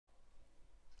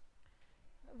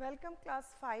Welcome class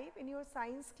 5 in your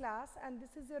science class, and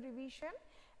this is your revision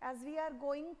as we are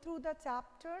going through the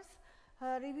chapters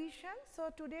revision. So,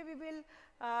 today we will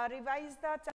revise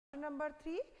the chapter number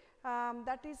 3,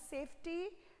 that is safety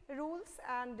rules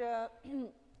and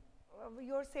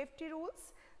your safety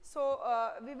rules. So,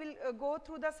 we will go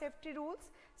through the safety rules,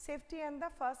 safety and the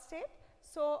first aid.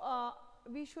 So,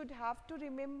 we should have to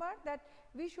remember that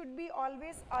we should be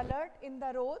always alert in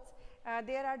the roads.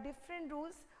 There are different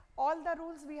rules. All the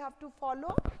rules we have to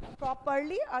follow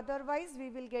properly, otherwise we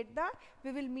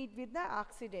will meet with the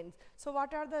accidents. So,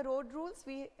 what are the road rules?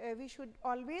 We should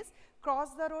always cross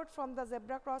the road from the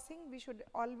zebra crossing. We should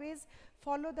always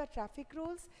follow the traffic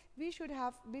rules. We should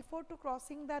have, before to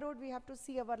crossing the road, we have to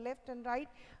see our left and right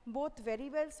both very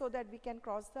well so that we can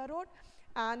cross the road,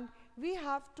 and we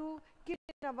have to keep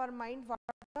in our mind what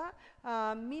are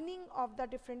the meaning of the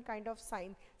different kind of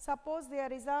sign. Suppose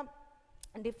there is a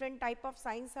different type of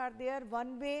signs are there.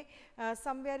 One way,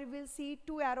 somewhere you will see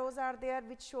two arrows are there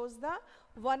which shows the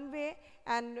one way,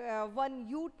 and one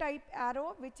U type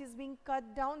arrow which is being cut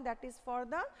down, that is for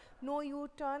the no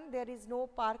U-turn. There is no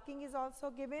parking is also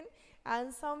given,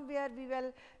 and somewhere we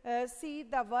will see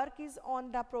the work is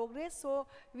on the progress, so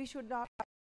we should not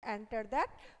enter that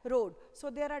road. So,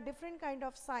 there are different kind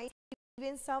of signs.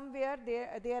 Even somewhere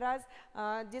there is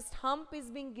just hump is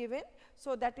being given,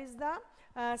 so that is the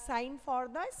sign for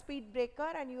the speed breaker,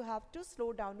 and you have to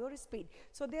slow down your speed.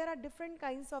 So, there are different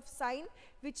kinds of sign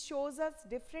which shows us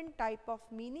different type of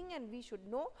meaning, and we should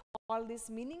know all this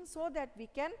meaning so that we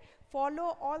can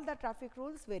follow all the traffic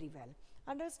rules very well.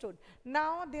 Understood?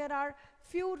 Now, there are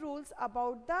few rules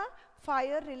about the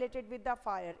fire related with the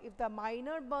fire. If the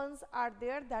minor burns are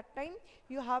there, that time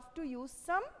you have to use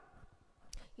some.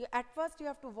 At first you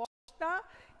have to wash the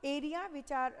area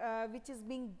which is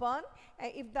being burned.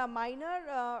 If the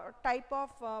minor type of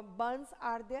burns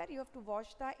are there, you have to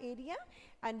wash the area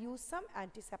and use some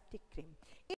antiseptic cream.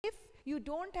 If you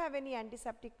don't have any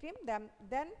antiseptic cream, then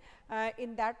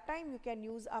in that time you can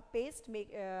use a paste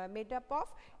made up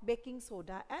of baking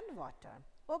soda and water.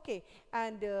 Okay,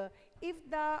 and if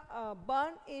the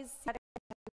burn is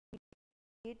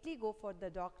immediately go for the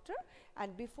doctor,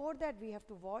 and before that we have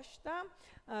to wash them.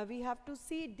 We have to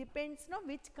see, depends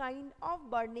which kind of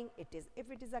burning it is. If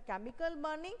it is a chemical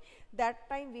burning, that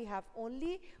time we have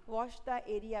only washed the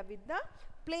area with the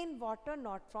plain water,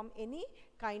 not from any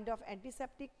kind of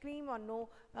antiseptic cream or no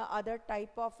other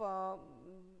type of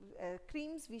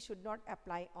creams we should not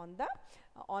apply on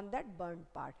that burned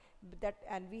part.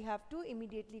 And we have to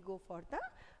immediately go for the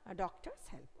doctor's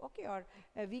help. Okay, or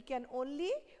we can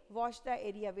only wash the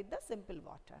area with the simple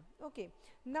water. Okay,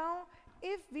 now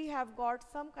if we have got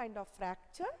some kind of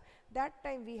fracture, that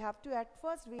time we have to, at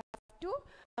first we have to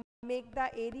make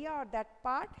the area or that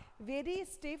part very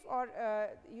stiff, or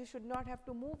you should not have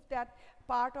to move that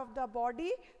part of the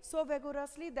body so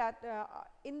vigorously that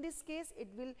in this case it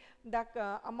will,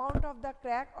 the amount of the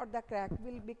crack or the crack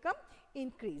will become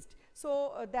increased.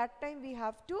 So, that time we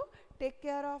have to take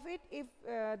care of it. If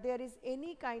there is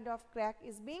any kind of crack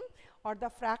is being, or the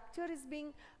fracture is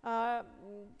being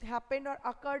happened or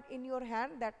occurred in your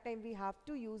hand, that time we have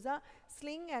to use a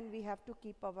sling, and we have to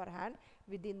keep our hand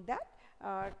within that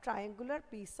triangular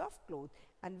piece of cloth,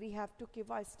 and we have to keep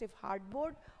a stiff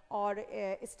hardboard or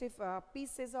stiff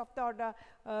pieces of the, or the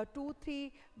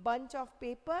 2-3 bunch of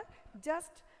paper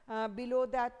just below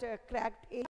that cracked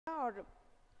area or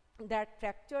that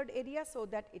fractured area, so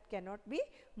that it cannot be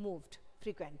moved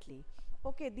frequently.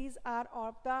 Okay, these are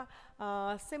of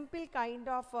the simple kind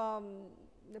of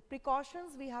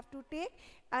precautions we have to take.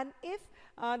 And if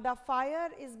the fire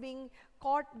is being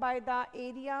caught by the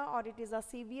area, or it is a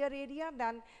severe area,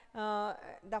 then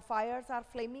the fires are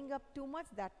flaming up too much,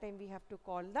 that time we have to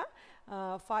call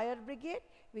the fire brigade,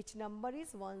 which number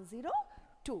is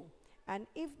 102. And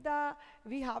if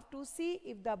we have to see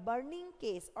if the burning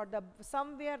case, or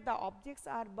somewhere the objects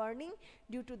are burning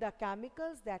due to the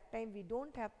chemicals, that time we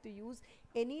don't have to use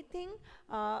anything,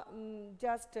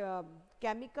 just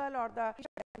chemical or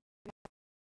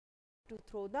to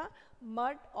throw the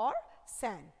mud or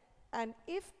sand. And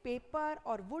if paper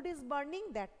or wood is burning,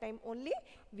 that time only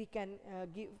we can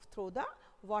throw the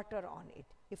water on it.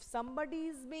 If somebody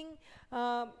is being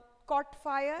caught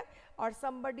fire, or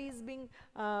somebody is being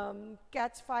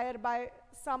catch fire by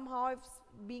somehow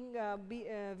being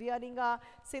wearing a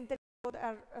synthetic cloth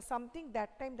or something,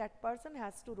 that time that person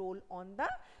has to roll on the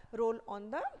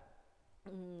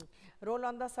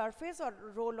surface, or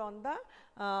roll on the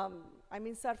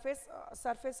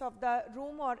surface of the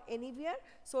room or anywhere,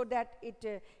 so that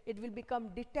it will become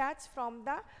detached from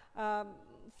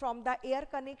the air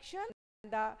connection.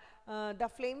 the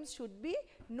flames should be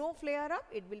no flare up,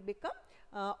 it will become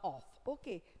off.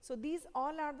 Okay, so these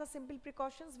all are the simple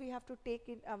precautions we have to take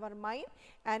in our mind,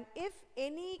 and if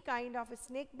any kind of a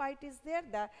snake bite is there,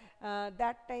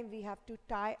 that time we have to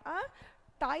tie a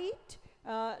tight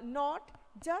knot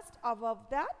just above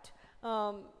that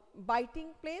biting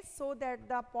place, so that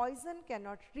the poison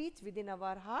cannot reach within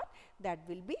our heart, that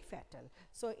will be fatal.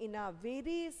 So in a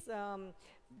very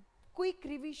quick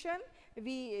revision,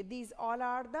 these all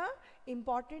are the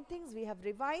important things we have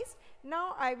revised.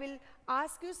 Now I will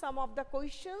ask you some of the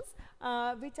questions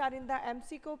which are in the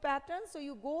MCQ pattern. So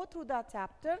you go through the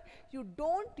chapter, you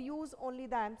don't use only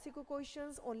the MCQ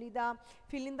questions, only the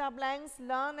fill in the blanks,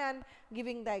 learn and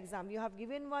giving the exam. You have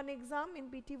given one exam in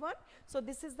PT1, so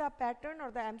this is the pattern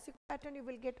or the MCQ pattern. You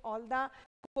will get all the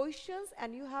questions,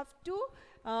 and you have to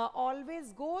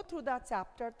always go through the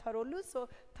chapter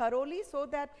thoroughly, so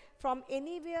that from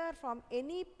anywhere, from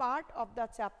any part of the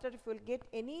chapter, if you will get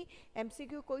any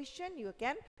MCQ question, you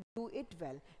can do it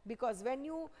well. Because when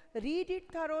you read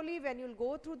it thoroughly, when you will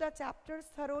go through the chapters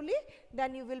thoroughly,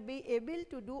 then you will be able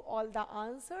to do all the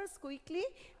answers quickly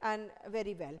and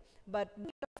very well. But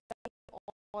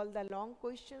all the long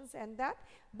questions and that,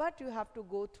 but you have to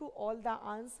go through all the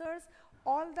answers,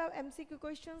 all the MCQ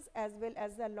questions as well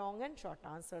as the long and short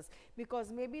answers,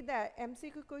 because maybe the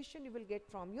MCQ question you will get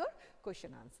from your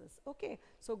question answers. Okay,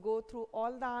 so go through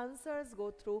all the answers, go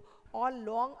through all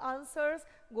long answers,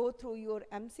 go through your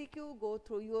MCQ, go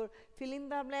through your fill in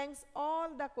the blanks, all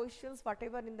the questions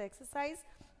whatever in the exercise,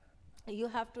 you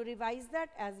have to revise that,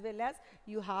 as well as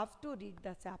you have to read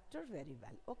the chapter very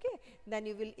well. Okay, then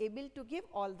you will able to give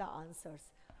all the answers.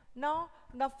 Now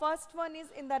the first one is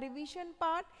in the revision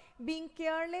part, being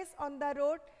careless on the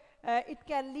road, it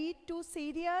can lead to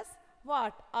serious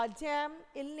what? A jam,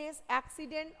 illness,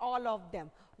 accident, all of them.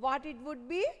 What it would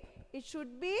be? It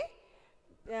should be,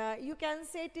 you can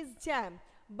say it is jam,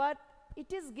 but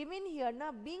it is given here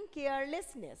now being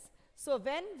carelessness. So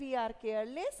when we are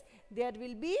careless, there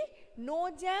will be no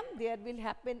jam, there will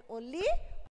happen only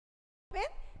when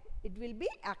it will be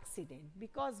accident,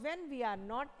 because when we are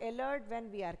not alert,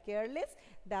 when we are careless,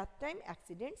 that time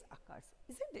accidents occurs,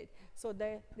 isn't it? So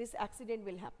this accident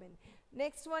will happen.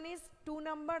 Next one is 2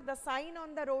 number, the sign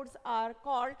on the roads are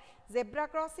called zebra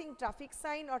crossing, traffic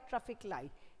sign or traffic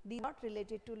light. These are not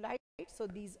related to light, so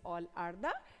these all are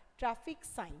the traffic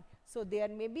sign. So there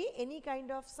may be any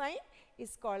kind of sign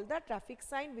is called the traffic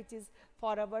sign, which is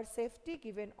for our safety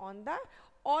given on the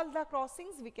all the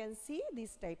crossings. We can see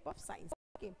these type of signs.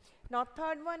 Okay. Now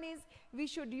third one is we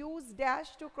should use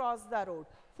dash to cross the road.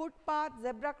 Footpath,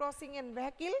 zebra crossing and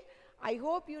vehicle. I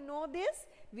hope you know this.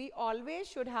 We always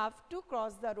should have to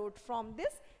cross the road from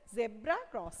this zebra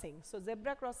crossing. So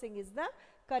zebra crossing is the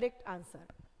correct answer.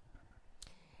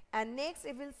 And next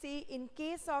we will see, in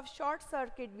case of short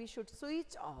circuit we should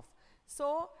switch off.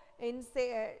 So in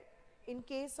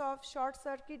case of short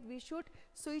circuit we should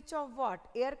switch off what?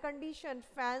 Air condition,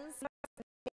 fans,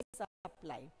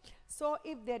 supply. So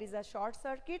if there is a short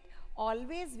circuit,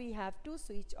 always we have to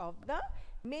switch off the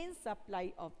main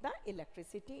supply of the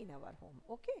electricity in our home.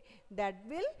 Okay, that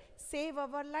will save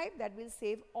our life, that will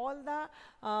save all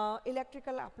the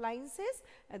electrical appliances,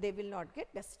 they will not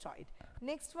get destroyed.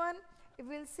 Next one,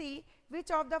 we will see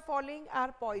which of the following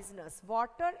are poisonous: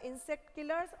 water, insect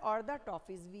killers or the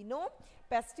toffees. We know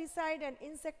pesticide and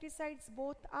insecticides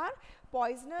both are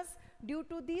poisonous. Due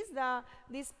to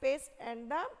these pests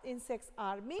and the insects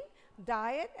are being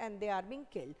died and they are being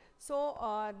killed.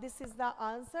 So this is the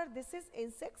answer, this is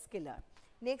insects killer.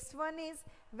 Next one is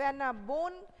when a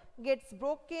bone gets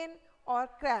broken or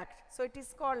cracked, so it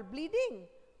is called bleeding,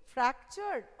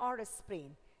 fractured or a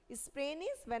sprain. Sprain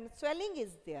is when swelling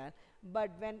is there,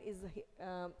 but when is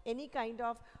any kind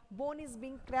of bone is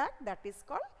being cracked, that is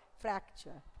called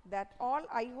fracture. That all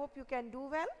I hope you can do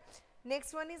well.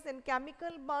 Next one is in chemical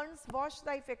burns, wash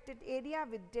the affected area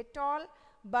with Dettol,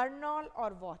 Bernol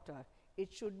or water.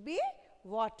 It should be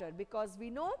water, because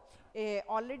we know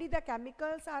already the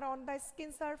chemicals are on the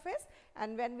skin surface,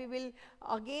 and when we will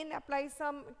again apply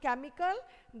some chemical,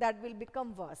 that will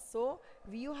become worse. So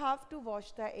you have to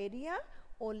wash the area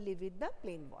only with the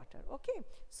plain water. Okay,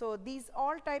 so these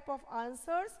all type of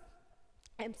answers,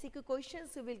 MCQ questions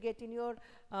you will get in your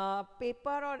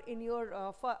paper or in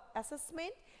your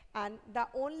assessment. And the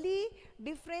only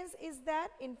difference is that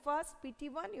in first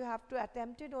PT1 you have to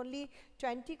attempt it only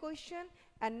 20 questions,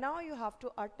 and now you have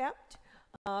to attempt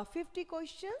 50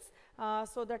 questions.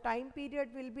 So the time period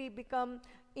will be become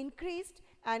increased,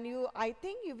 and I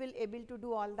think you will able to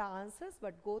do all the answers,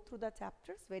 but go through the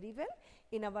chapters very well.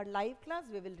 In our live class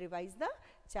we will revise the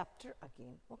chapter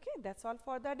again. Okay, that's all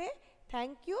for the day.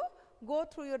 Thank you go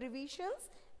through your revisions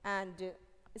and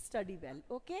study well,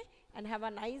 okay? And have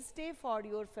a nice day for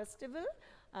your festival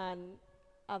and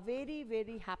a very,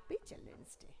 very happy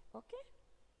Children's Day, okay?